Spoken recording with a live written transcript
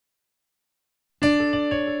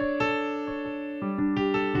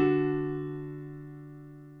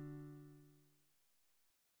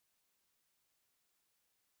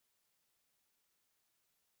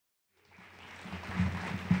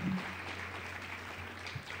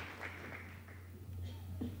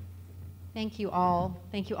Thank you all.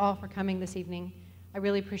 Thank you all for coming this evening. I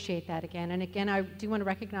really appreciate that again. And again, I do want to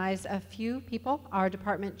recognize a few people. Our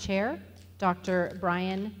department chair, Dr.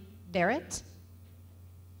 Brian Barrett.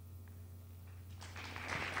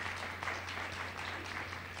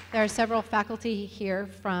 There are several faculty here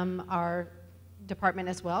from our department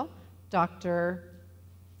as well. Dr.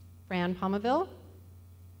 Fran Palmaville,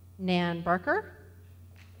 Nan Barker,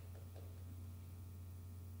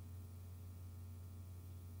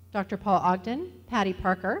 Dr. Paul Ogden, Patty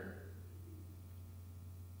Parker,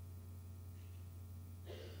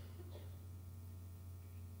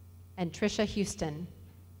 and Tricia Houston.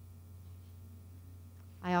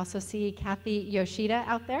 I also see Kathy Yoshida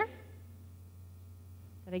out there.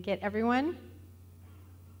 Did I get everyone?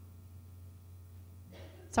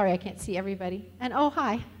 Sorry, I can't see everybody. And oh,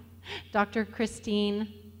 hi, Dr.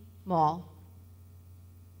 Christine Mall.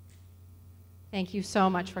 Thank you so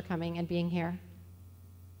much for coming and being here.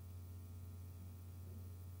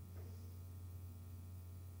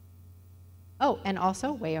 Oh, and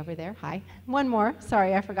also, way over there, hi. One more,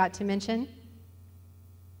 sorry, I forgot to mention.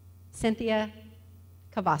 Cynthia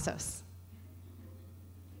Cavazos. Is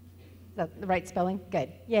that the right spelling?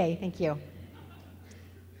 Good, yay, thank you.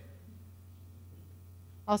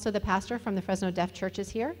 Also, the pastor from the Fresno Deaf Church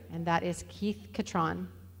is here, and that is Keith Catron.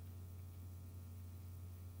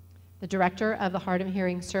 The director of the Hard of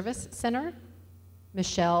Hearing Service Center,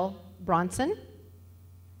 Michelle Bronson.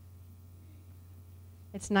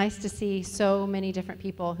 It's nice to see so many different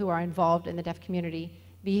people who are involved in the deaf community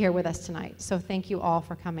be here with us tonight. So thank you all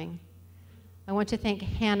for coming. I want to thank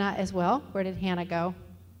Hannah as well. Where did Hannah go?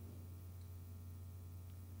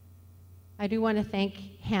 I do want to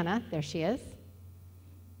thank Hannah. There she is.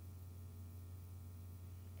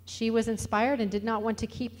 She was inspired and did not want to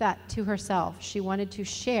keep that to herself. She wanted to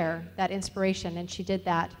share that inspiration, and she did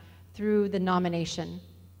that through the nomination,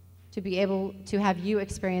 to be able to have you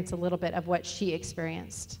experience a little bit of what she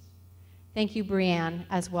experienced. Thank you, Brianne,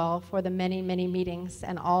 as well, for the many, many meetings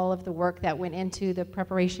and all of the work that went into the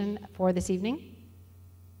preparation for this evening.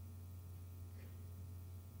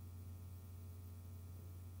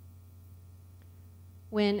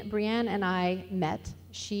 When Brianne and I met,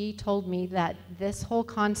 she told me that this whole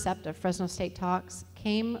concept of Fresno State Talks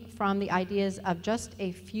came from the ideas of just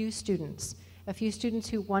a few students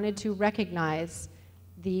who wanted to recognize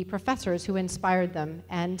the professors who inspired them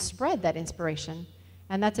and spread that inspiration.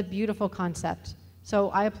 And that's a beautiful concept. So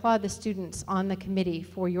I applaud the students on the committee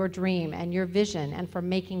for your dream and your vision and for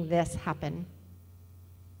making this happen.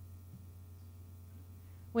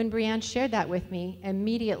 When Brianne shared that with me,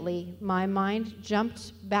 immediately my mind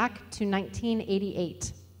jumped back to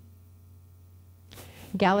 1988.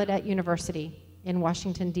 Gallaudet University in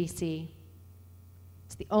Washington, D.C.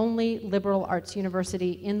 It's the only liberal arts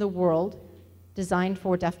university in the world designed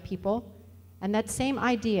for deaf people, and that same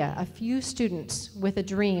idea, a few students with a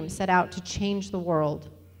dream set out to change the world.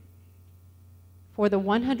 For the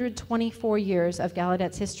 124 years of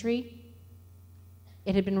Gallaudet's history,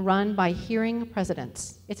 it had been run by hearing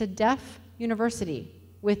presidents. It's a deaf university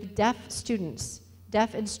with deaf students,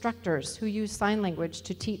 deaf instructors who use sign language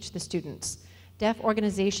to teach the students, deaf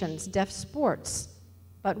organizations, deaf sports,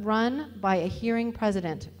 but run by a hearing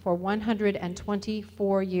president for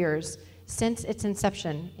 124 years, since its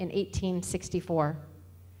inception in 1864.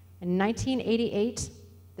 In 1988,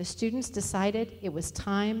 the students decided it was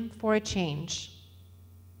time for a change.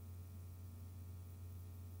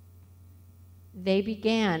 They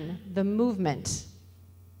began the movement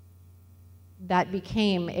that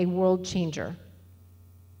became a world changer.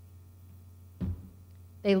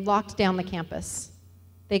 They locked down the campus.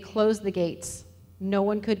 They closed the gates. No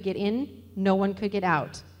one could get in, no one could get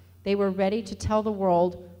out. They were ready to tell the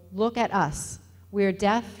world, look at us. We're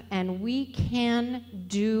deaf and we can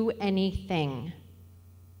do anything.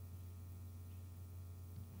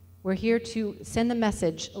 We're here to send the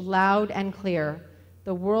message loud and clear.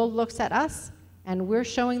 The world looks at us and we're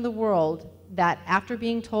showing the world that after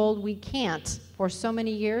being told we can't for so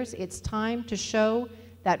many years, it's time to show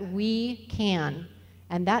that we can.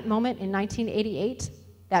 And that moment in 1988,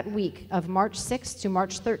 that week of March 6th to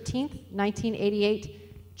March 13th, 1988,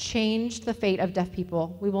 changed the fate of deaf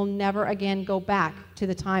people. We will never again go back to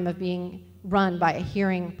the time of being run by a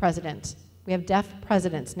hearing president. We have deaf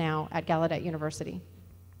presidents now at Gallaudet University.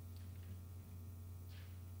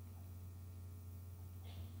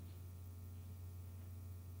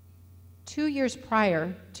 Two years prior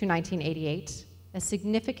to 1988, a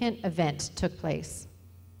significant event took place.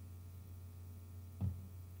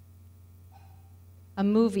 A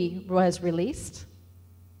movie was released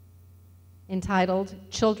entitled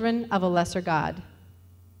Children of a Lesser God.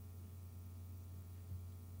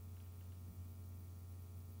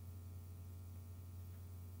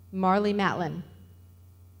 Marlee Matlin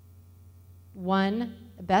won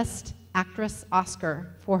Best Actress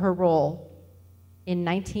Oscar for her role in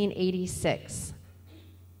 1986.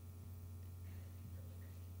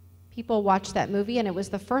 People watched that movie, and it was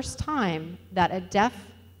the first time that a deaf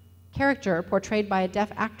character portrayed by a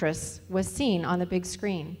deaf actress was seen on the big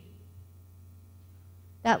screen.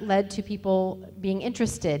 That led to people being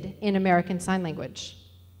interested in American Sign Language.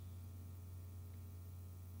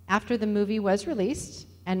 After the movie was released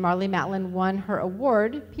and Marlee Matlin won her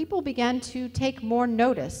award, people began to take more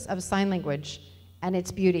notice of sign language and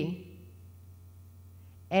its beauty.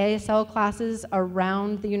 ASL classes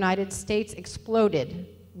around the United States exploded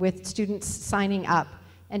with students signing up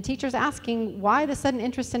and teachers asking why the sudden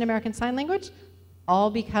interest in American Sign Language? All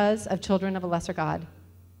because of Children of a Lesser God.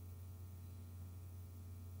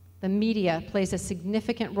 The media plays a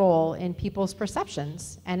significant role in people's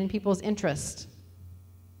perceptions and in people's interest.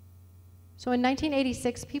 So in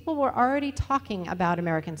 1986, people were already talking about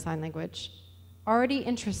American Sign Language, already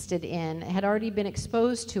interested in, had already been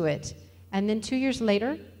exposed to it. And then 2 years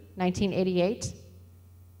later, 1988,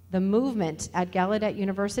 the movement at Gallaudet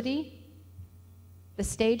University, the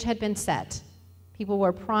stage had been set. People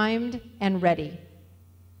were primed and ready.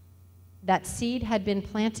 That seed had been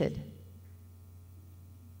planted.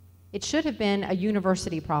 It should have been a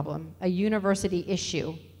university problem, a university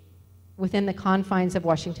issue within the confines of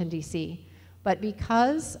Washington, D.C. But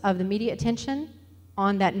because of the media attention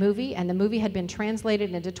on that movie, and the movie had been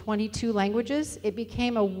translated into 22 languages, it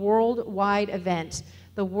became a worldwide event.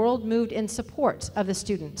 The world moved in support of the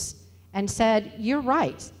students and said, you're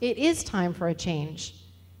right, it is time for a change.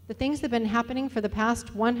 The things that have been happening for the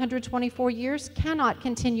past 124 years cannot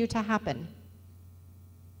continue to happen.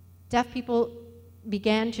 Deaf people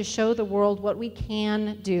began to show the world what we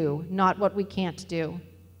can do, not what we can't do.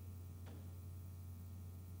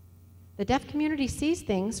 The deaf community sees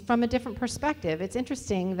things from a different perspective. It's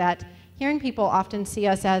interesting that hearing people often see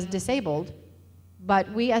us as disabled,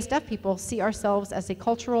 but we as deaf people see ourselves as a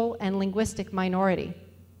cultural and linguistic minority.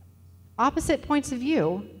 Opposite points of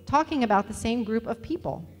view, talking about the same group of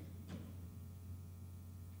people.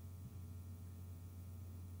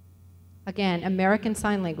 Again, American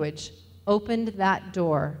Sign Language opened that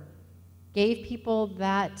door, gave people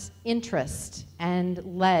that interest, and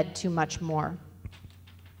led to much more.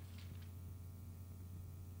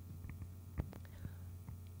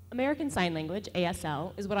 American Sign Language,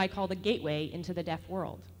 ASL, is what I call the gateway into the deaf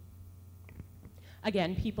world.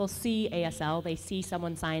 Again, people see ASL, they see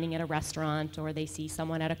someone signing at a restaurant, or they see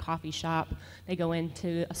someone at a coffee shop, they go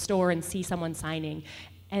into a store and see someone signing,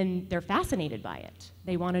 and they're fascinated by it.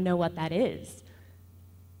 They want to know what that is.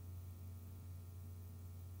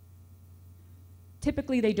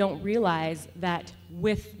 Typically, they don't realize that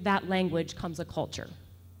with that language comes a culture.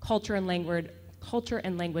 Culture and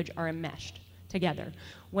language are enmeshed together.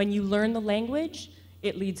 When you learn the language,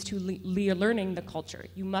 it leads to learning the culture.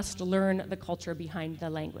 You must learn the culture behind the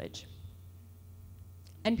language.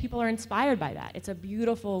 And people are inspired by that. It's a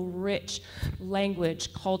beautiful, rich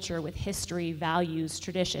language, culture with history, values,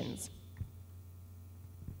 traditions.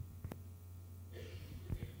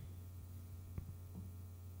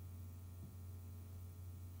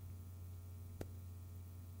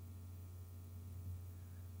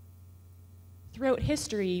 Throughout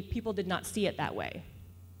history, people did not see it that way.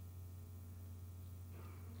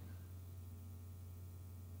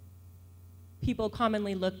 People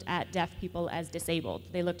commonly looked at deaf people as disabled.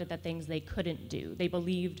 They looked at the things they couldn't do. They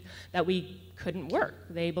believed that we couldn't work.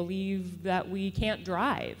 They believed that we can't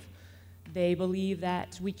drive. They believe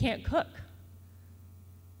that we can't cook.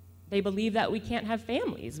 They believe that we can't have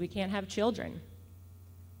families. We can't have children.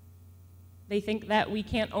 They think that we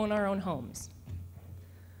can't own our own homes.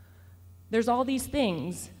 There's all these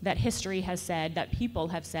things that history has said, that people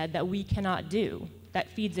have said, that we cannot do, that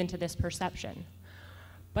feeds into this perception.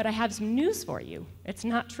 But I have some news for you. It's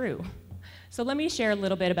not true. So let me share a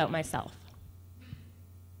little bit about myself.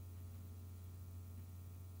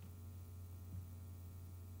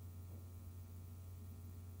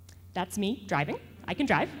 That's me driving. I can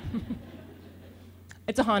drive.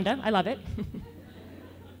 It's a Honda. I love it.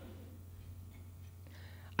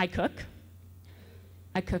 I cook.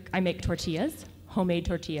 I make tortillas, homemade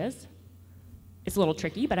tortillas. It's a little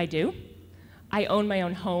tricky, but I do. I own my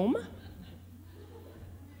own home.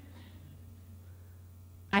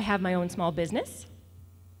 I have my own small business.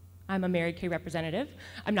 I'm a Mary Kay representative.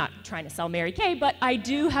 I'm not trying to sell Mary Kay, but I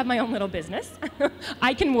do have my own little business.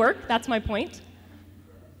 I can work, that's my point.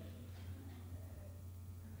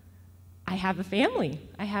 I have a family.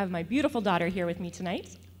 I have my beautiful daughter here with me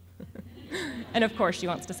tonight. And of course, she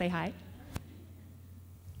wants to say hi.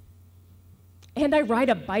 And I ride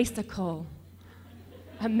a bicycle.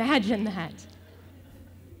 Imagine that.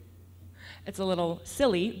 It's a little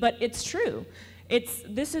silly, but it's true.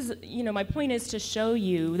 My point is to show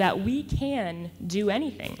you that we can do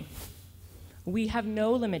anything. We have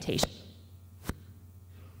no limitation.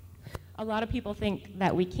 A lot of people think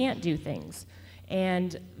that we can't do things,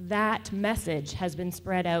 and that message has been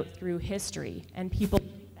spread out through history, and people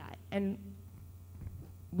think that. And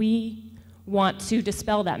we want to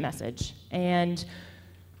dispel that message and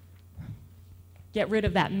get rid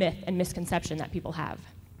of that myth and misconception that people have.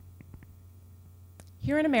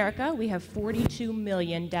 Here in America, we have 42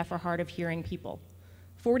 million deaf or hard of hearing people.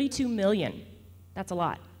 42 million, that's a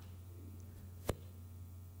lot.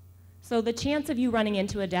 So the chance of you running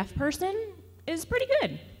into a deaf person is pretty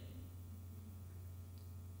good.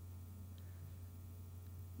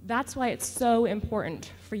 That's why it's so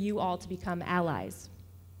important for you all to become allies.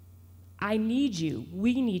 I need you,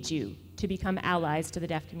 we need you to become allies to the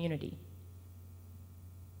deaf community.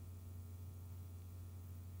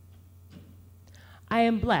 I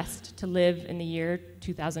am blessed to live in the year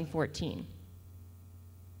 2014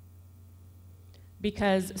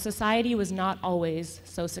 because society was not always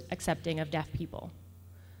so accepting of deaf people.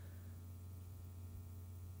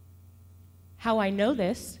 How I know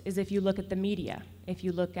this is if you look at the media, if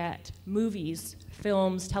you look at movies,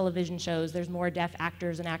 films, television shows, there's more deaf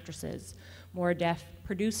actors and actresses, more deaf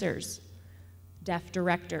producers, deaf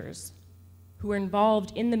directors who are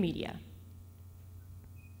involved in the media.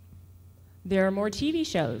 There are more TV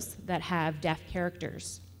shows that have deaf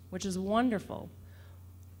characters, which is wonderful.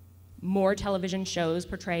 More television shows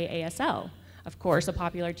portray ASL. Of course, a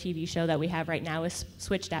popular TV show that we have right now is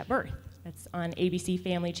Switched at Birth. It's on ABC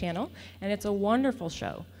Family Channel, and it's a wonderful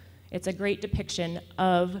show. It's a great depiction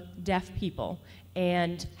of deaf people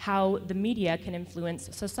and how the media can influence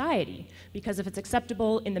society. Because if it's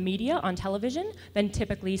acceptable in the media on television, then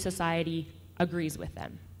typically society agrees with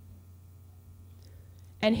them.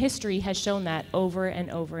 And history has shown that over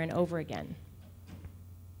and over and over again.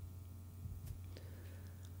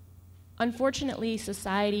 Unfortunately,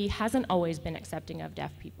 society hasn't always been accepting of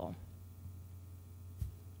deaf people.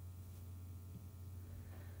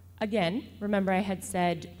 Again, remember I had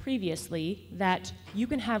said previously that you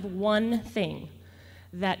can have one thing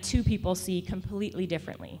that two people see completely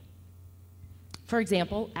differently. For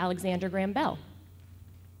example, Alexander Graham Bell.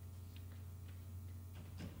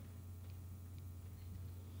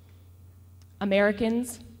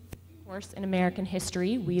 Americans, of course, in American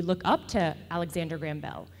history, we look up to Alexander Graham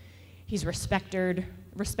Bell. He's respected,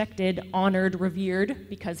 honored, revered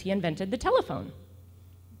because he invented the telephone.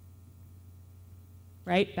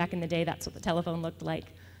 Right? Back in the day, that's what the telephone looked like.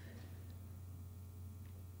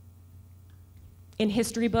 In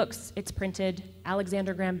history books, it's printed,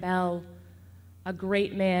 Alexander Graham Bell, a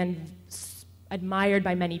great man, admired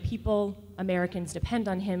by many people. Americans depend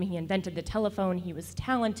on him. He invented the telephone. He was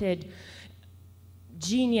talented,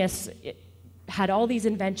 genius, had all these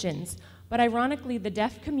inventions. But ironically, the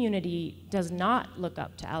deaf community does not look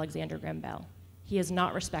up to Alexander Graham Bell. He is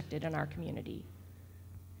not respected in our community.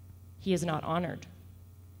 He is not honored.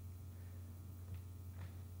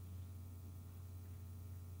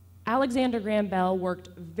 Alexander Graham Bell worked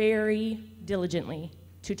very diligently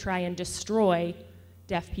to try and destroy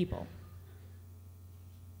deaf people.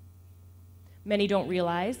 Many don't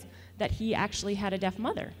realize that he actually had a deaf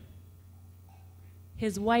mother.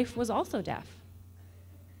 His wife was also deaf,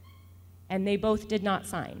 and they both did not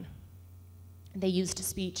sign. They used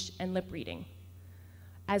speech and lip reading.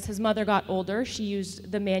 As his mother got older, she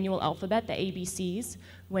used the manual alphabet, the ABCs,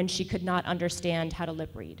 when she could not understand how to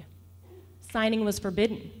lip read. Signing was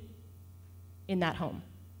forbidden in that home.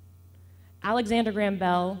 Alexander Graham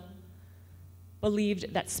Bell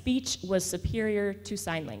believed that speech was superior to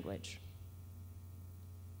sign language.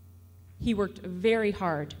 He worked very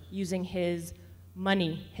hard using his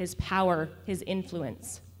money, his power, his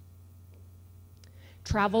influence.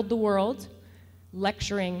 Traveled the world,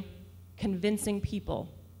 lecturing, convincing people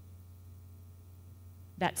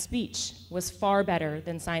that speech was far better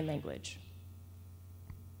than sign language.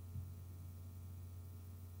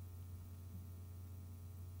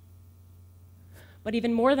 But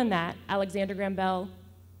even more than that, Alexander Graham Bell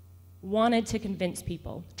wanted to convince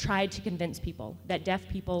people, tried to convince people, that deaf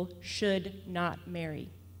people should not marry.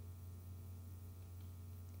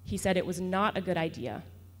 He said it was not a good idea,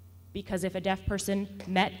 because if a deaf person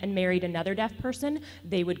met and married another deaf person,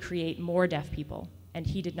 they would create more deaf people, and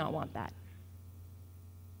he did not want that.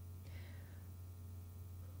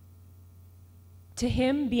 To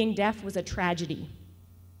him, being deaf was a tragedy,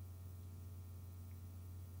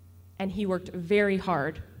 and he worked very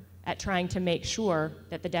hard at trying to make sure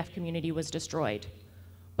that the deaf community was destroyed.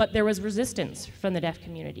 But there was resistance from the deaf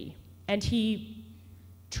community, and he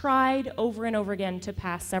tried over and over again to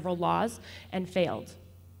pass several laws and failed.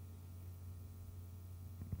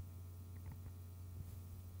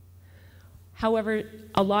 However,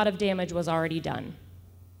 a lot of damage was already done.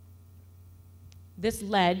 This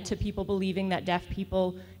led to people believing that deaf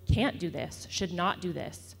people can't do this, should not do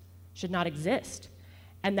this, should not exist,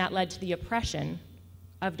 and that led to the oppression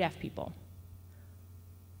of deaf people,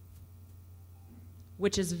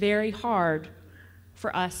 which is very hard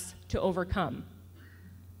for us to overcome.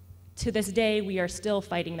 To this day, we are still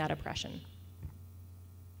fighting that oppression.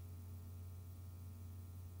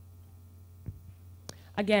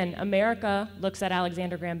 Again, America looks at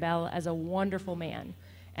Alexander Graham Bell as a wonderful man,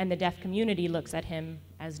 and the deaf community looks at him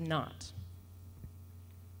as not.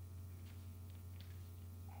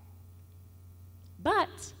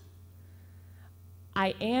 But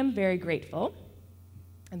I am very grateful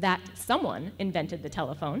that someone invented the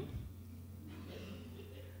telephone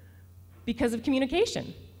because of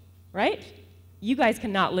communication, right? You guys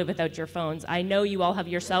cannot live without your phones. I know you all have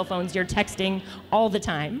your cell phones, you're texting all the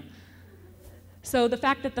time. So the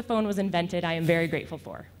fact that the phone was invented, I am very grateful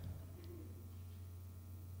for.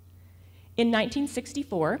 In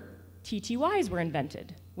 1964, TTYs were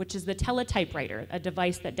invented, which is the teletypewriter, a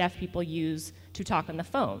device that deaf people use to talk on the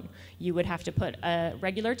phone. You would have to put a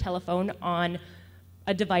regular telephone on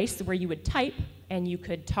a device where you would type, and you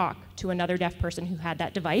could talk to another deaf person who had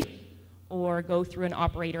that device, or go through an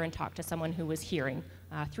operator and talk to someone who was hearing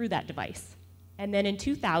through that device. And then in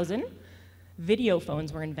 2000, video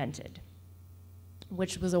phones were invented,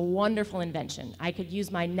 which was a wonderful invention. I could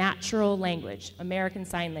use my natural language, American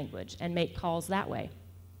Sign Language, and make calls that way.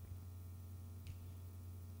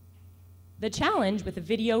 The challenge with a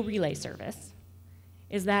video relay service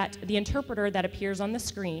is that the interpreter that appears on the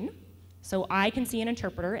screen, so I can see an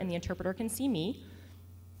interpreter and the interpreter can see me.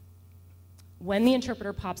 When the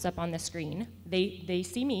interpreter pops up on the screen, they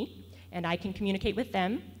see me, and I can communicate with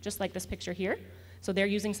them, just like this picture here. So they're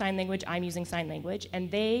using sign language, I'm using sign language,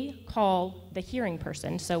 and they call the hearing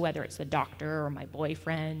person, so whether it's the doctor or my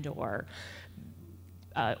boyfriend or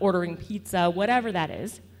ordering pizza, whatever that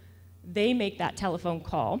is, they make that telephone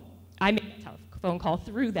call. I make a telephone call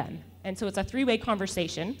through them. And so it's a three-way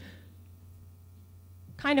conversation,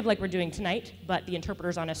 kind of like we're doing tonight, but the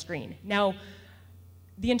interpreter's on a screen. Now,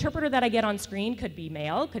 the interpreter that I get on screen could be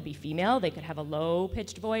male, could be female, they could have a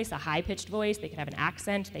low-pitched voice, a high-pitched voice, they could have an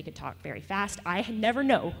accent, they could talk very fast. I never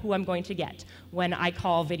know who I'm going to get when I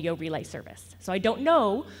call video relay service. So I don't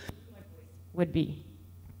know who my voice would be.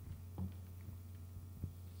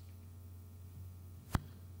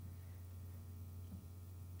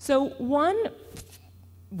 So one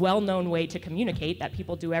well-known way to communicate that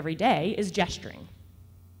people do every day is gesturing.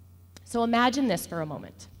 So imagine this for a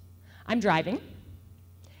moment. I'm driving,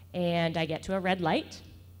 and I get to a red light,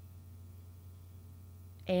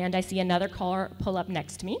 and I see another car pull up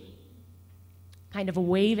next to me, kind of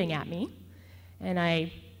waving at me, and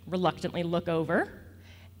I reluctantly look over,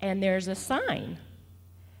 and there's a sign,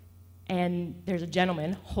 and there's a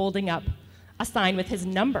gentleman holding up a sign with his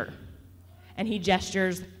number, and he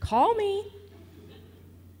gestures, "Call me."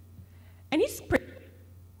 And he's pretty,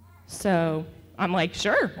 so I'm like,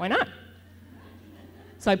 sure, why not?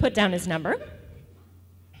 So I put down his number.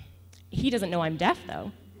 He doesn't know I'm deaf,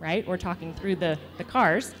 though, right? We're talking through the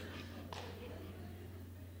cars.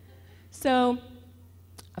 So,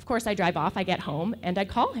 of course, I drive off, I get home, and I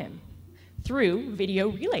call him through video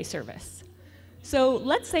relay service. So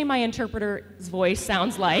let's say my interpreter's voice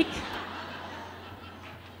sounds like...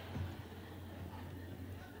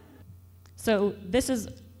 So this is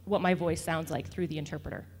what my voice sounds like through the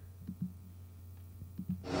interpreter.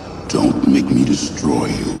 Don't make me destroy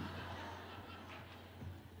you.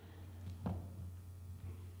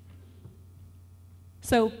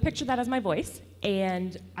 So picture that as my voice,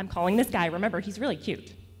 and I'm calling this guy. Remember, he's really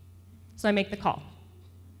cute. So I make the call.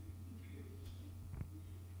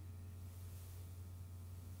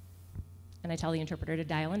 And I tell the interpreter to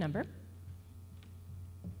dial a number.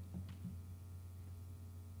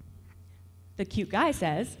 The cute guy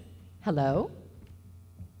says, "Hello?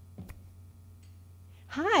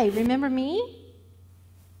 Hi, remember me?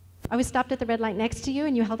 I was stopped at the red light next to you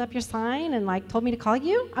and you held up your sign and told me to call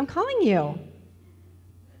you? I'm calling you."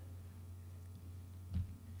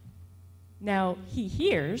 Now he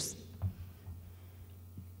hears,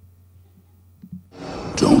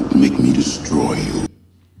 "Don't make me destroy you."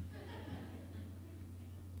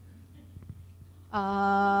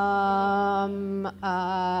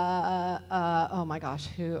 oh my gosh,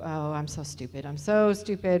 oh, I'm so stupid. I'm so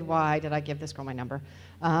stupid. Why did I give this girl my number?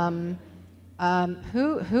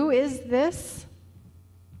 Who is this?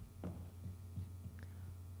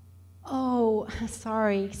 Oh,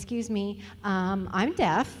 sorry, excuse me. I'm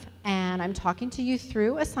deaf, and I'm talking to you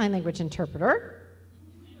through a sign language interpreter.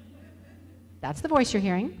 That's the voice you're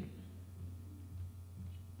hearing.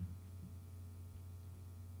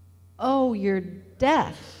 Oh, you're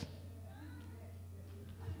deaf.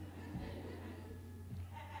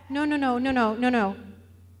 No.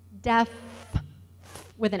 Deaf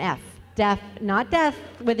with an F. Deaf, not deaf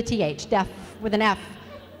with a TH. Deaf with an F.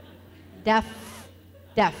 Deaf.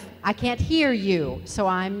 I can't hear you, so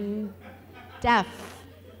I'm deaf.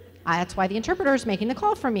 That's why the interpreter is making the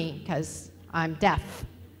call for me, because I'm deaf.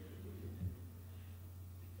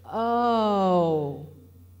 Oh,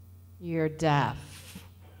 you're deaf.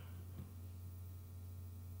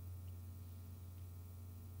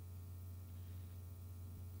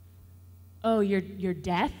 Oh, you're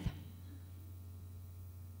deaf?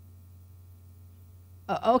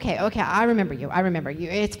 Okay, I remember you.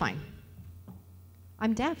 It's fine.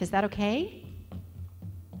 I'm deaf, is that okay?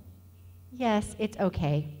 Yes, it's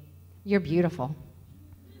okay. You're beautiful.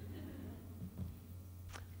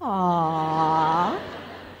 Aww.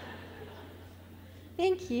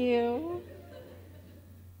 Thank you.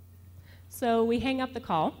 So we hang up the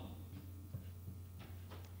call,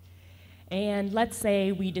 and let's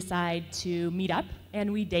say we decide to meet up,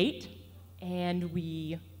 and we date, and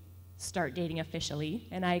we start dating officially,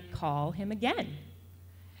 and I call him again.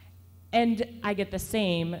 And I get the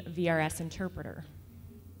same VRS interpreter.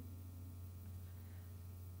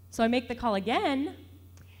 So I make the call again.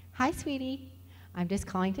 Hi, sweetie. I'm just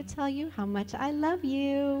calling to tell you how much I love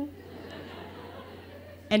you.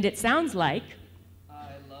 And it sounds like,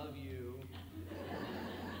 I love you.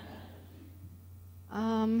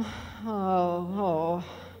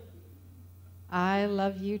 I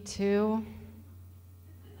love you too.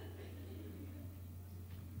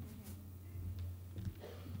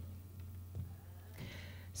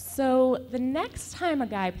 so the next time a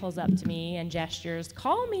guy pulls up to me and gestures,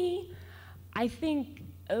 call me, I think,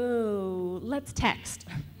 oh, let's text.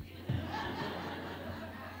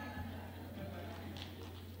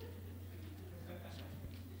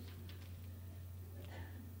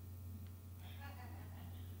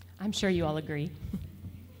 I'm sure you all agree.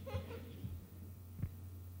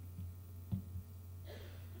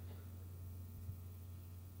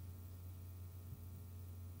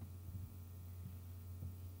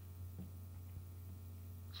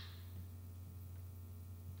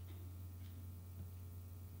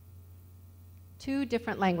 Two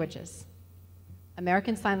different languages,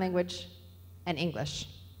 American Sign Language and English.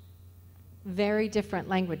 Very different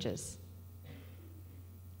languages.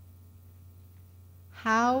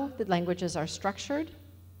 How the languages are structured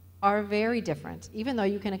are very different, even though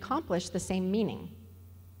you can accomplish the same meaning.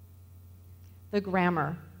 The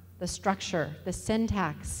grammar, the structure, the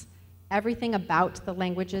syntax, everything about the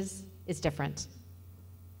languages is different.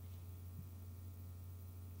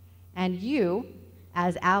 And you,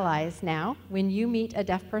 as allies now, when you meet a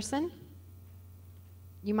deaf person,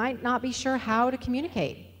 you might not be sure how to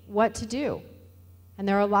communicate, what to do. And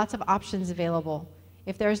there are lots of options available.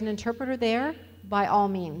 If there's an interpreter there, by all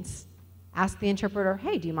means, ask the interpreter,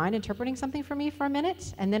 hey, do you mind interpreting something for me for a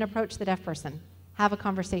minute? And then approach the deaf person. Have a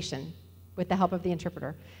conversation with the help of the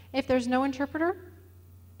interpreter. If there's no interpreter,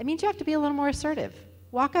 it means you have to be a little more assertive.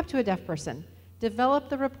 Walk up to a deaf person. Develop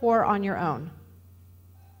the rapport on your own.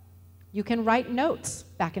 You can write notes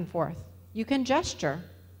back and forth. You can gesture.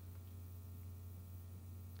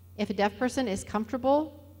 If a deaf person is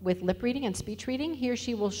comfortable with lip reading and speech reading, he or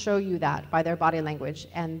she will show you that by their body language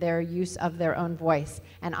and their use of their own voice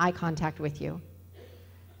and eye contact with you.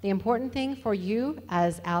 The important thing for you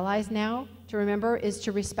as allies now to remember is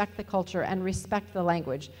to respect the culture and respect the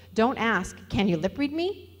language. Don't ask, can you lip read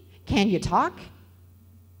me? Can you talk?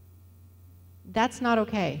 That's not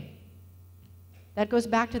okay. That goes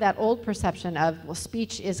back to that old perception of, well,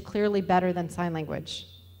 speech is clearly better than sign language.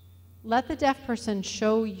 Let the deaf person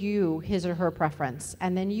show you his or her preference,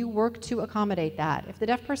 and then you work to accommodate that. If the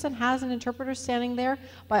deaf person has an interpreter standing there,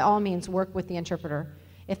 by all means, work with the interpreter.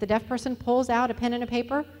 If the deaf person pulls out a pen and a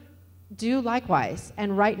paper, do likewise,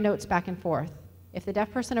 and write notes back and forth. If the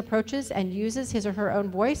deaf person approaches and uses his or her own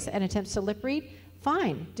voice and attempts to lip read,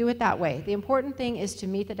 fine, do it that way. The important thing is to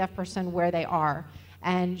meet the deaf person where they are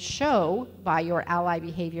and show by your ally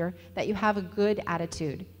behavior that you have a good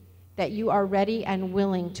attitude, that you are ready and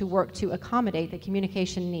willing to work to accommodate the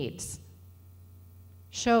communication needs.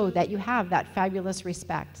 Show that you have that fabulous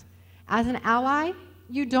respect. As an ally,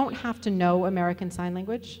 you don't have to know American Sign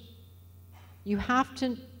Language. You have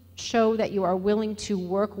to show that you are willing to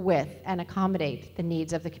work with and accommodate the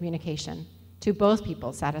needs of the communication to both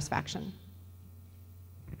people's satisfaction.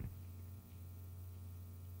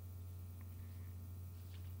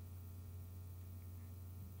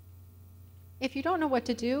 If you don't know what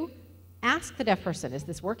to do, ask the deaf person, is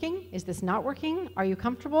this working? Is this not working? Are you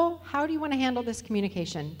comfortable? How do you want to handle this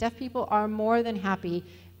communication? Deaf people are more than happy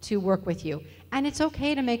to work with you. And it's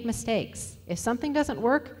okay to make mistakes. If something doesn't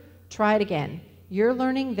work, try it again. You're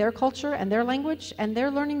learning their culture and their language, and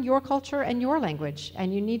they're learning your culture and your language,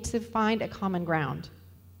 and you need to find a common ground.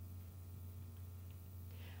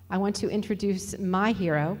 I want to introduce my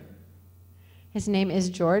hero. His name is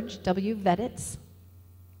George W. Veditz.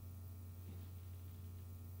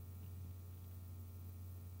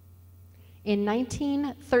 In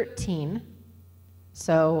 1913,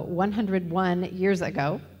 so 101 years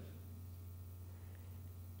ago,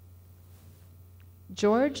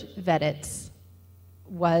 George Veditz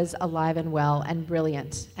was alive and well and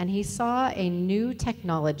brilliant, and he saw a new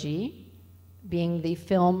technology, being the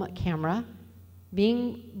film camera,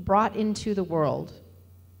 being brought into the world.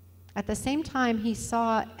 At the same time, he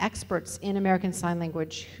saw experts in American Sign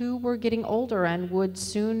Language who were getting older and would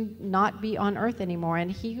soon not be on Earth anymore,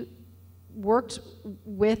 and he worked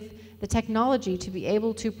with the technology to be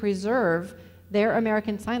able to preserve their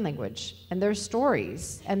American Sign Language and their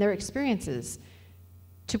stories and their experiences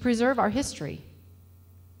to preserve our history.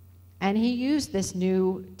 And he used this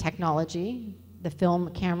new technology, the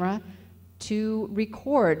film camera, to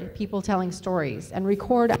record people telling stories and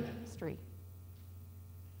record history.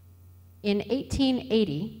 In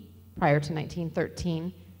 1880, prior to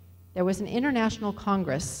 1913, there was an international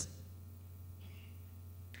congress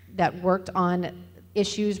that worked on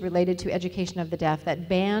issues related to education of the deaf that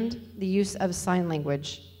banned the use of sign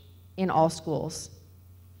language in all schools.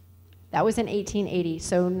 That was in 1880.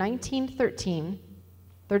 So 1913,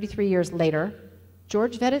 33 years later,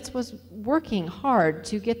 George Veditz was working hard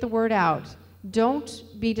to get the word out. Don't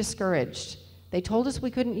be discouraged. They told us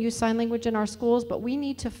we couldn't use sign language in our schools, but we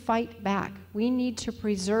need to fight back. We need to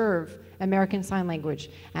preserve American Sign Language,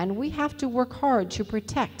 and we have to work hard to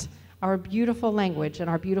protect our beautiful language and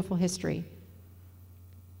our beautiful history.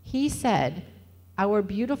 He said, our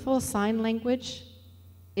beautiful sign language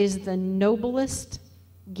is the noblest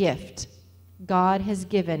gift God has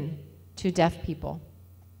given to deaf people.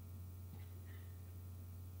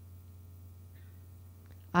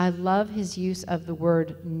 I love his use of the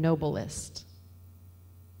word noblest.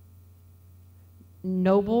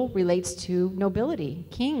 Noble relates to nobility,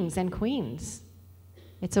 kings and queens.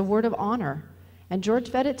 It's a word of honor. And George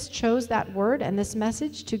Veditz chose that word and this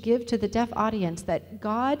message to give to the deaf audience that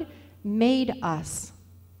God made us.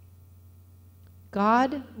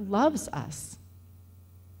 God loves us.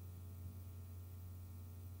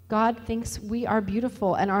 God thinks we are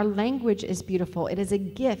beautiful and our language is beautiful. It is a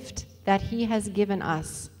gift that he has given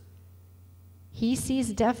us. He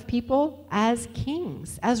sees deaf people as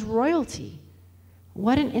kings, as royalty.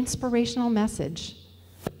 What an inspirational message.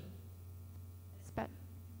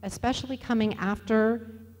 Especially coming after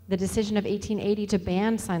the decision of 1880 to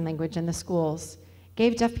ban sign language in the schools.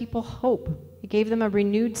 Gave deaf people hope. It gave them a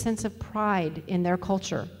renewed sense of pride in their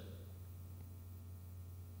culture.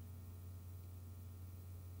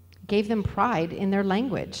 Gave them pride in their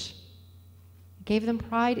language. Gave them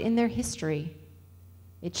pride in their history.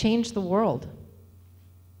 It changed the world.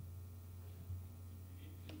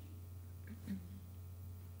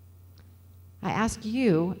 I ask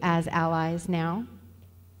you as allies now,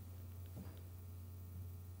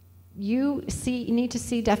 you need to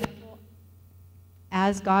see deaf people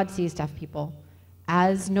as God sees deaf people,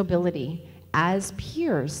 as nobility, as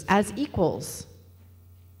peers, as equals.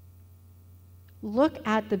 Look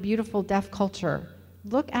at the beautiful deaf culture.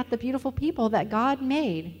 Look at the beautiful people that God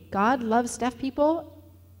made. God loves deaf people.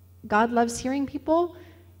 God loves hearing people.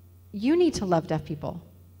 You need to love deaf people.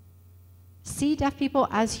 See deaf people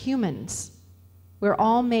as humans. We're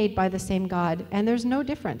all made by the same God, and there's no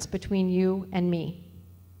difference between you and me.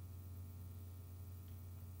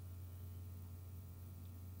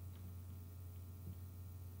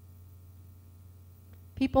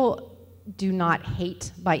 People do not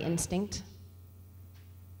hate by instinct.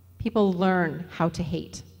 People learn how to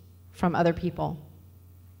hate from other people.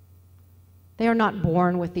 They are not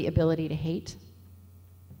born with the ability to hate.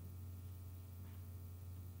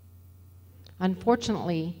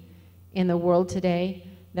 Unfortunately, in the world today,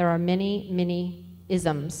 there are many, many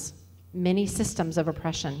isms, many systems of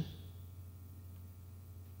oppression.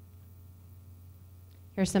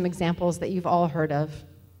 Here are some examples that you've all heard of.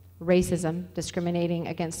 Racism, discriminating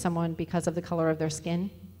against someone because of the color of their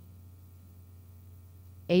skin.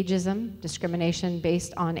 Ageism, discrimination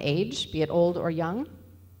based on age, be it old or young.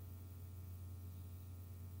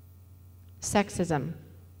 Sexism,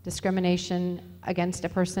 discrimination against a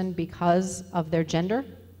person because of their gender.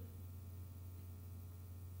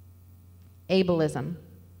 Ableism,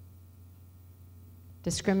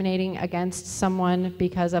 discriminating against someone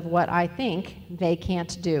because of what I think they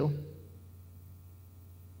can't do.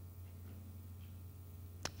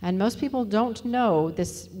 And most people don't know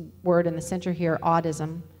this word in the center here,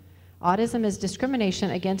 autism. Autism is discrimination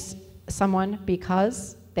against someone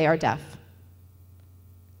because they are deaf.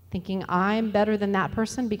 Thinking I'm better than that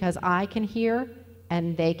person because I can hear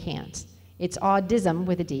and they can't. It's audism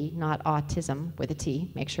with a D, not autism with a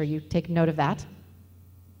T. Make sure you take note of that.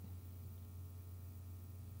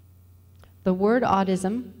 The word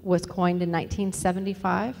autism was coined in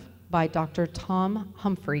 1975 by Dr. Tom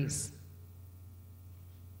Humphreys.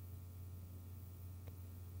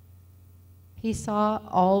 He saw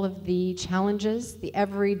all of the challenges, the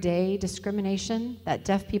everyday discrimination that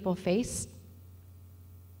deaf people face,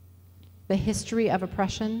 the history of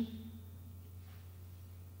oppression,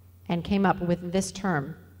 and came up with this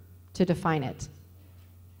term to define it.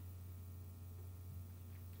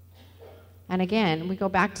 And again, we go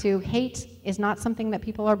back to hate is not something that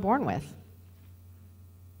people are born with.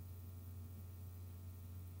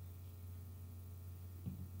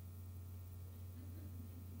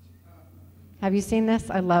 Have you seen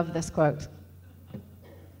this? I love this quote.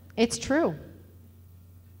 It's true.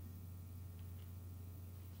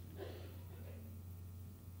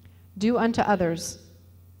 Do unto others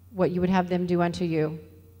what you would have them do unto you.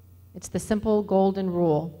 It's the simple golden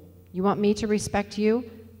rule. You want me to respect you?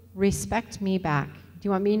 Respect me back. Do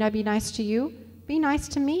you want me to be nice to you? Be nice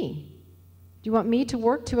to me. Do you want me to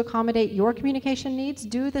work to accommodate your communication needs?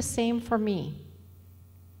 Do the same for me.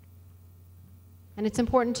 And it's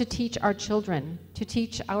important to teach our children, to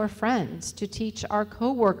teach our friends, to teach our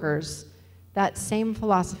coworkers that same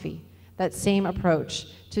philosophy, that same approach,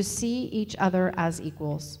 to see each other as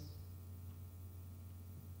equals.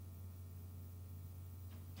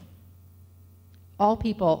 All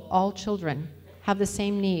people, all children, have the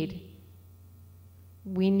same need.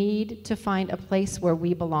 We need to find a place where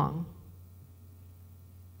we belong.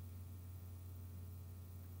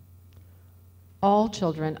 All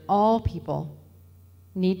children, all people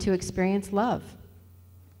need to experience love.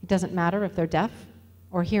 It doesn't matter if they're deaf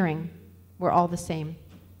or hearing, we're all the same.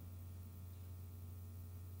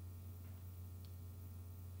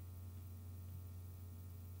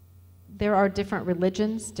 There are different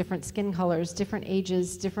religions, different skin colors, different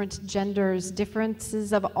ages, different genders,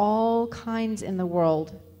 differences of all kinds in the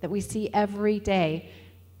world that we see every day,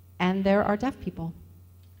 and there are deaf people.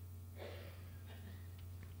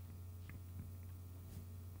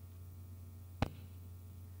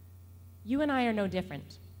 You and I are no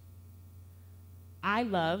different. I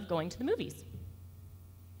love going to the movies.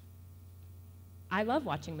 I love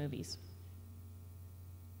watching movies.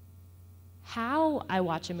 How I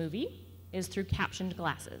watch a movie is through captioned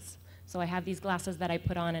glasses. So I have these glasses that I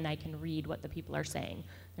put on and I can read what the people are saying.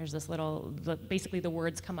 There's this little, basically the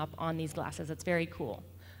words come up on these glasses. It's very cool.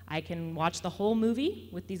 I can watch the whole movie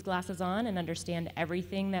with these glasses on and understand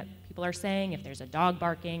everything that people are saying, if there's a dog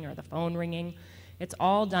barking or the phone ringing. It's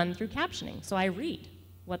all done through captioning. So I read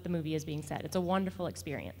what the movie is being said. It's a wonderful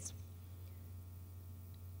experience.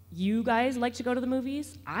 You guys like to go to the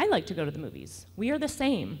movies? I like to go to the movies. We are the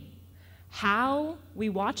same. How we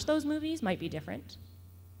watch those movies might be different,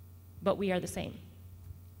 but we are the same.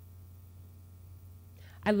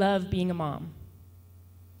 I love being a mom.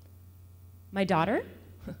 My daughter,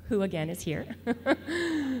 who again is here,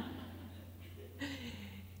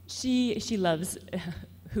 she loves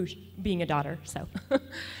being a daughter, so.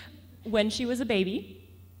 When she was a baby,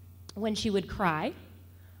 when she would cry,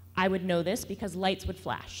 I would know this because lights would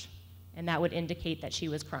flash, and that would indicate that she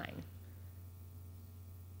was crying.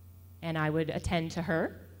 And I would attend to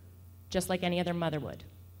her just like any other mother would.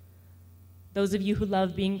 Those of you who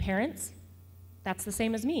love being parents, that's the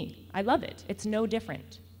same as me. I love it. It's no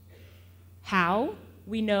different. How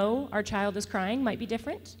we know our child is crying might be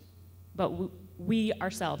different, but we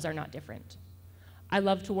ourselves are not different. I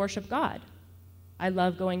love to worship God. I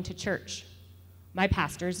love going to church. My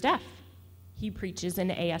pastor is deaf. He preaches in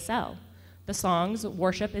ASL. The songs,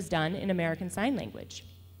 worship is done in American Sign Language.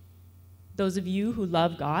 Those of you who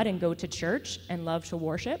love God and go to church and love to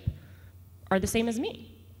worship are the same as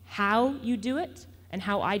me. How you do it and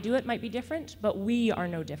how I do it might be different, but we are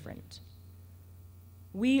no different.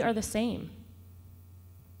 We are the same.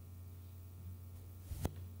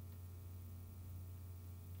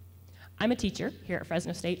 I'm a teacher here at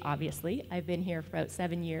Fresno State, obviously. I've been here for about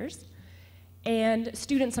 7 years. And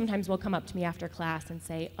students sometimes will come up to me after class and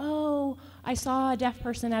say, oh, I saw a deaf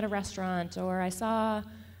person at a restaurant, or I saw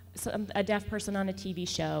a deaf person on a TV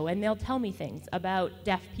show, and they'll tell me things about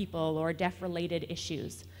deaf people or deaf-related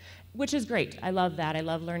issues, which is great. I love that. I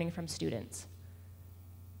love learning from students.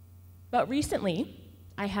 But recently,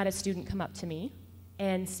 I had a student come up to me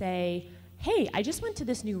and say, hey, I just went to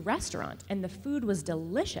this new restaurant, and the food was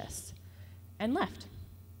delicious, and left.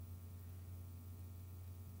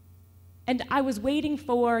 And I was waiting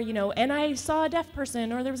for, and I saw a deaf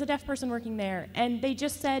person, or there was a deaf person working there, and they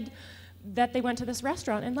just said that they went to this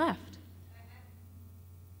restaurant and left.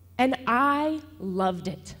 And I loved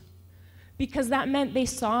it, because that meant they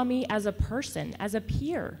saw me as a person, as a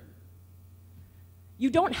peer. You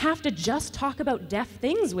don't have to just talk about deaf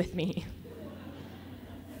things with me.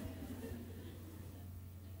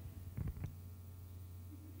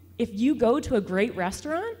 If you go to a great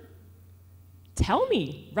restaurant, tell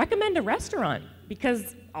me, recommend a restaurant,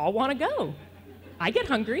 because I'll want to go. I get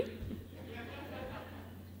hungry.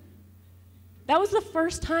 That was the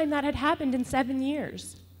first time that had happened in 7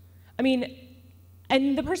 years.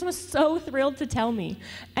 And the person was so thrilled to tell me,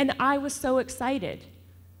 and I was so excited,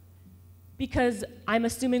 because I'm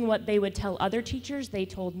assuming what they would tell other teachers, they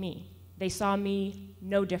told me. They saw me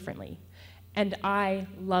no differently, and I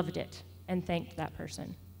loved it and thanked that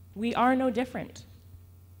person. We are no different.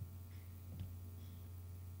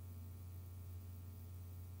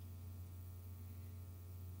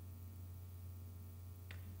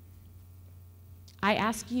 I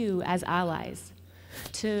ask you as allies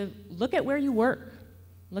to look at where you work,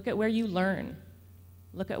 look at where you learn,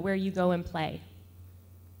 look at where you go and play.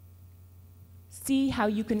 See how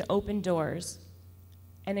you can open doors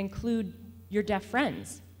and include your deaf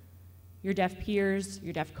friends, your deaf peers,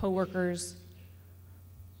 your deaf coworkers,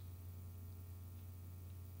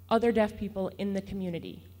 other deaf people in the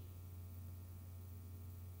community.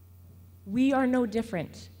 We are no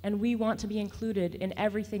different, and we want to be included in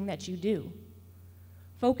everything that you do.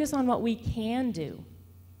 Focus on what we can do.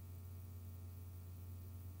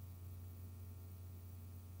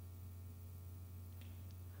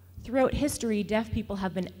 Throughout history, deaf people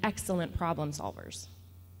have been excellent problem solvers.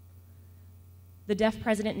 The Deaf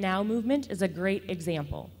President Now movement is a great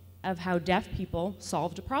example of how deaf people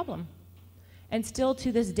solved a problem. And still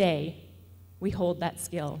to this day, we hold that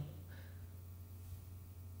skill.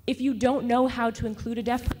 If you don't know how to include a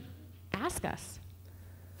deaf person, ask us.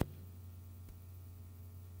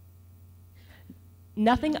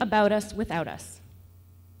 Nothing about us without us.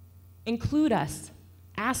 Include us.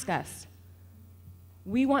 Ask us.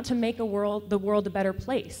 We want to make the world a better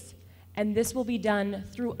place, and this will be done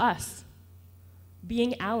through us,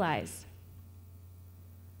 being allies.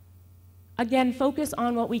 Again, focus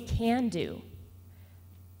on what we can do.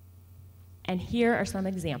 And here are some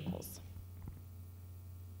examples.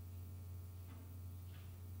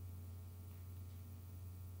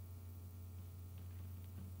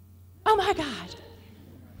 Oh my God.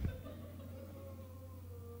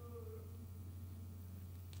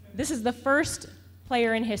 This is the first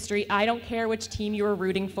player in history. I don't care which team you were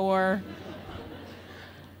rooting for.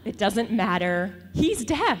 It doesn't matter. He's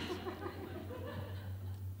deaf.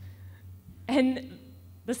 And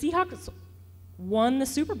the Seahawks won the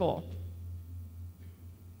Super Bowl.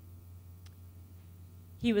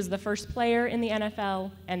 He was the first player in the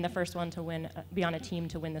NFL and the first one to be on a team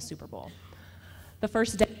to win the Super Bowl. The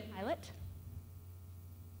first deaf pilot.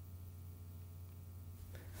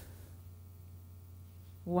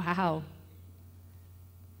 Wow.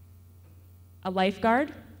 A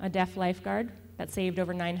lifeguard, a deaf lifeguard that saved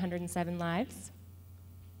over 907 lives.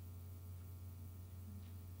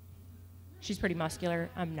 She's pretty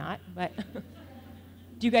muscular. I'm not, but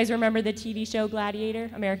do you guys remember the TV show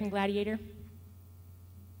Gladiator, American Gladiator?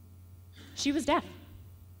 She was deaf.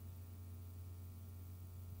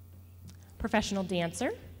 Professional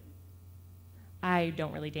dancer. I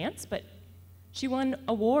don't really dance, but she won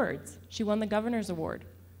awards. She won the Governor's Award.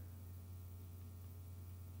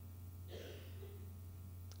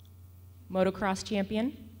 Motocross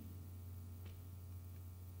champion.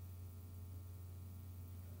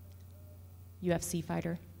 UFC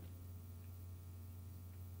fighter.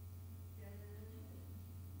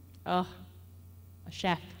 Oh, a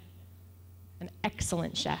chef. An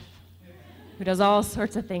excellent chef who does all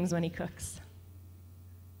sorts of things when he cooks.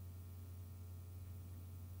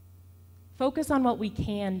 Focus on what we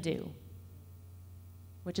can do,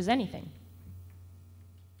 which is anything.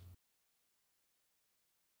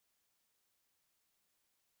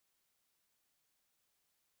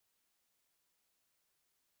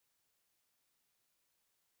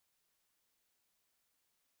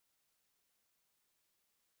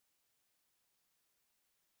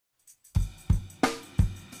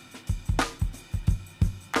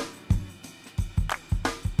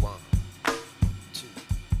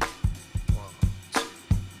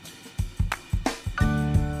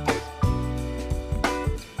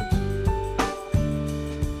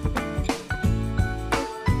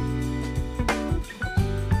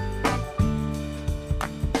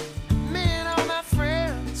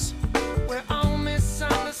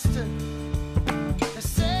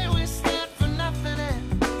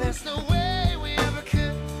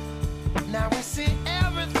 Now we see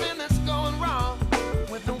everything that's going wrong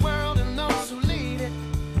with the world and those who lead it.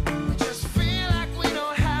 We just feel like we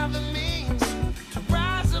don't have the means to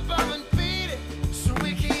rise above and beat it. So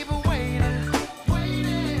we keep waiting,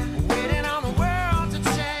 waiting, waiting on the world to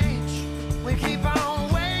change. We keep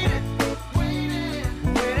on waiting,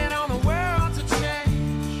 waiting, waiting on the world to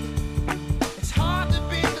change. It's hard to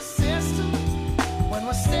beat the system when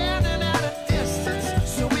we're standing at a distance.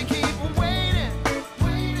 So we keep waiting,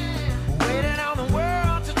 waiting, waiting on the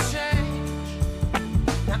world to change.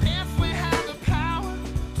 Now if we had the power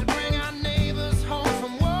to bring our neighbors home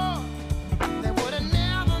from war, they would have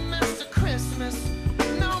never missed a Christmas.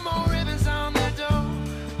 No more ribbons on their door.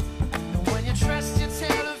 And when you trust your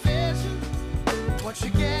television, what you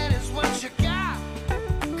get is what you got.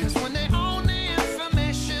 'Cause when they own the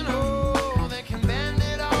information, oh, they can bend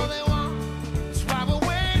it all they want. That's why we're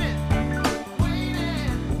waiting,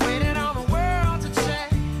 waiting, waiting on the world to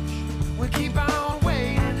change. We keep on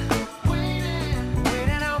waiting, waiting,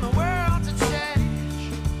 waiting on the world to change.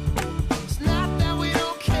 It's not that we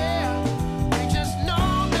don't care, we just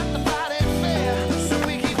know that the fight ain't fair. So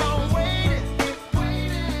we keep on waiting,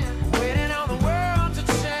 waiting, waiting on the world to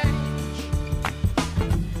change.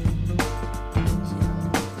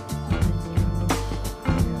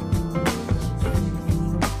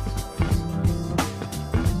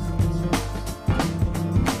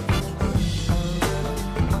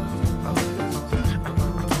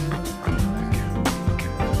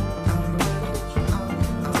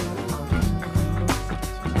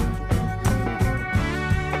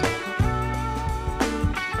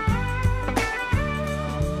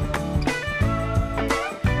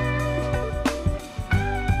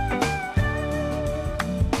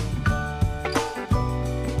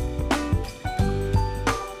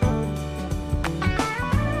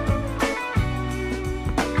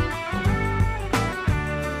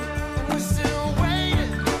 We're still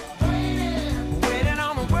waiting, waiting, waiting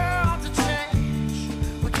on the world to change.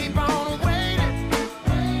 We keep on waiting,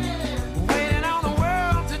 waiting, waiting on the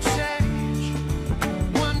world to change.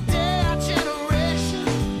 One day our generation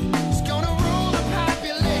is gonna rule the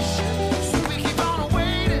population. So we keep on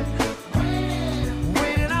waiting, waiting,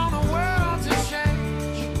 waiting on the world to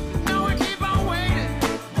change. No, we keep on waiting,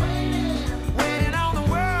 waiting, waiting on the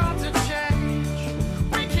world to change.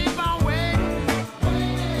 We keep on waiting,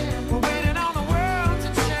 waiting, we're waiting on the world to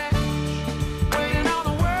change. Waiting on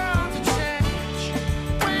the world to change.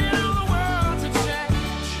 Waiting on the world to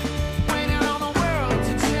change. Waiting on the world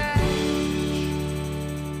to change.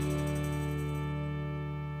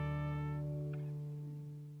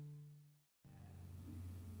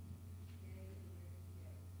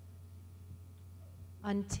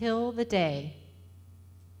 Until the day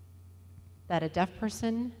that a deaf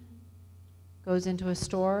person goes into a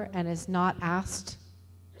store and is not asked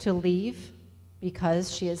to leave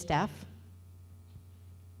because she is deaf.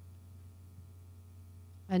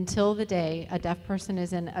 Until the day a deaf person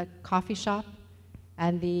is in a coffee shop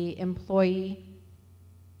and the employee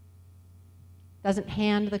doesn't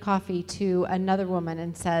hand the coffee to another woman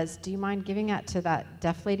and says, "Do you mind giving that to that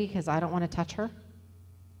deaf lady because I don't want to touch her?"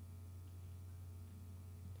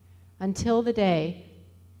 Until the day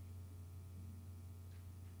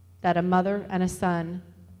that a mother and a son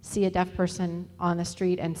see a deaf person on the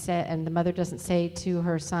street and the mother doesn't say to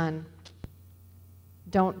her son,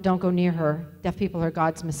 don't go near her, deaf people are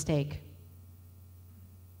God's mistake.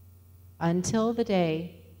 Until the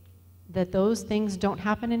day that those things don't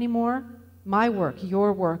happen anymore, my work,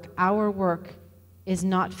 your work, our work is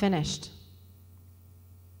not finished.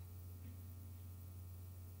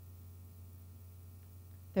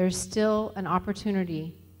 There's still an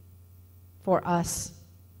opportunity for us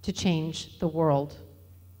to change the world.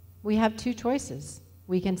 We have two choices.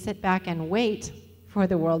 We can sit back and wait for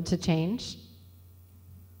the world to change,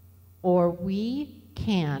 or we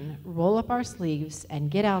can roll up our sleeves and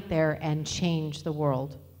get out there and change the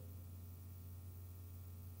world.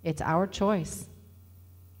 It's our choice.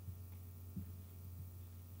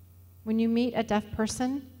 When you meet a deaf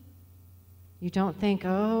person, you don't think,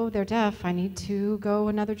 oh, they're deaf, I need to go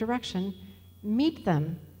another direction. Meet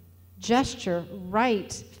them, gesture,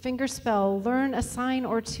 write, fingerspell, learn a sign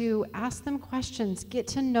or two, ask them questions, get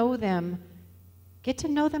to know them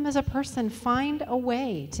as a person, find a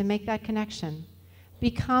way to make that connection.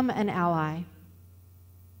 Become an ally.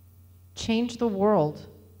 Change the world.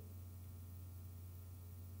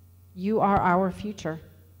 You are our future.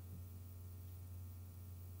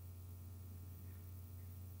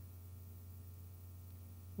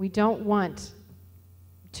 We don't want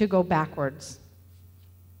to go backwards.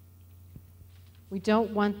 We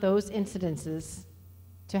don't want those incidences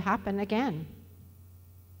to happen again.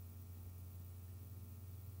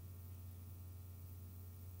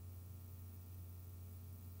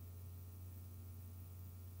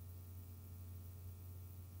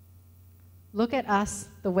 Look at us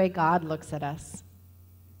the way God looks at us,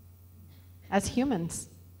 as humans,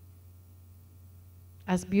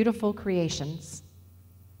 as beautiful creations.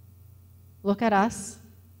 Look at us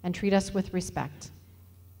and treat us with respect.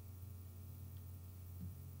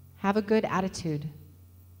 Have a good attitude.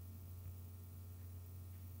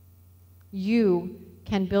 You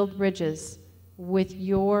can build bridges with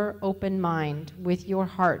your open mind, with your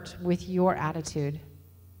heart, with your attitude.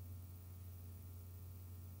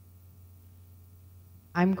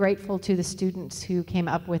 I'm grateful to the students who came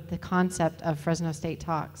up with the concept of Fresno State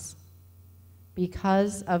Talks.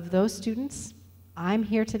 Because of those students, I'm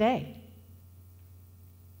here today.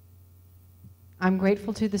 I'm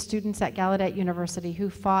grateful to the students at Gallaudet University who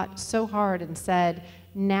fought so hard and said,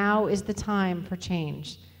 now is the time for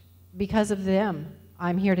change. Because of them,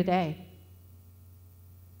 I'm here today.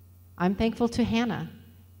 I'm thankful to Hannah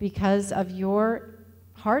because of your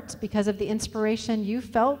heart, because of the inspiration you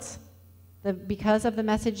felt, because of the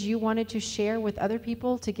message you wanted to share with other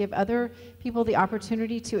people, to give other people the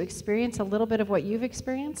opportunity to experience a little bit of what you've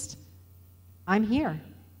experienced. I'm here.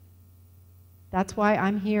 That's why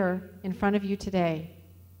I'm here in front of you today,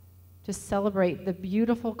 to celebrate the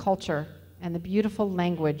beautiful culture and the beautiful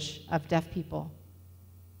language of deaf people.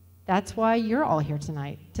 That's why you're all here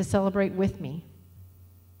tonight, to celebrate with me.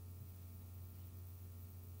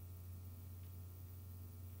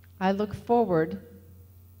 I look forward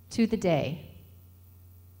to the day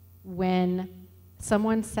when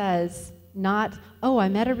someone says, not, oh, I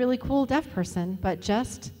met a really cool deaf person, but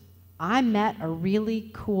just, I met a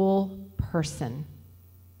really cool person.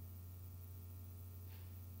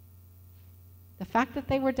 The fact that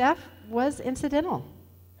they were deaf was incidental.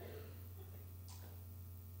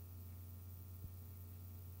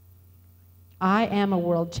 I am a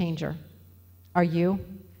world changer. Are you?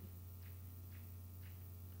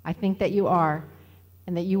 I think that you are,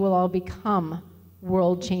 and that you will all become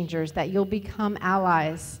world changers, that you'll become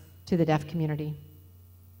allies to the deaf community.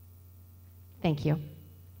 Thank you.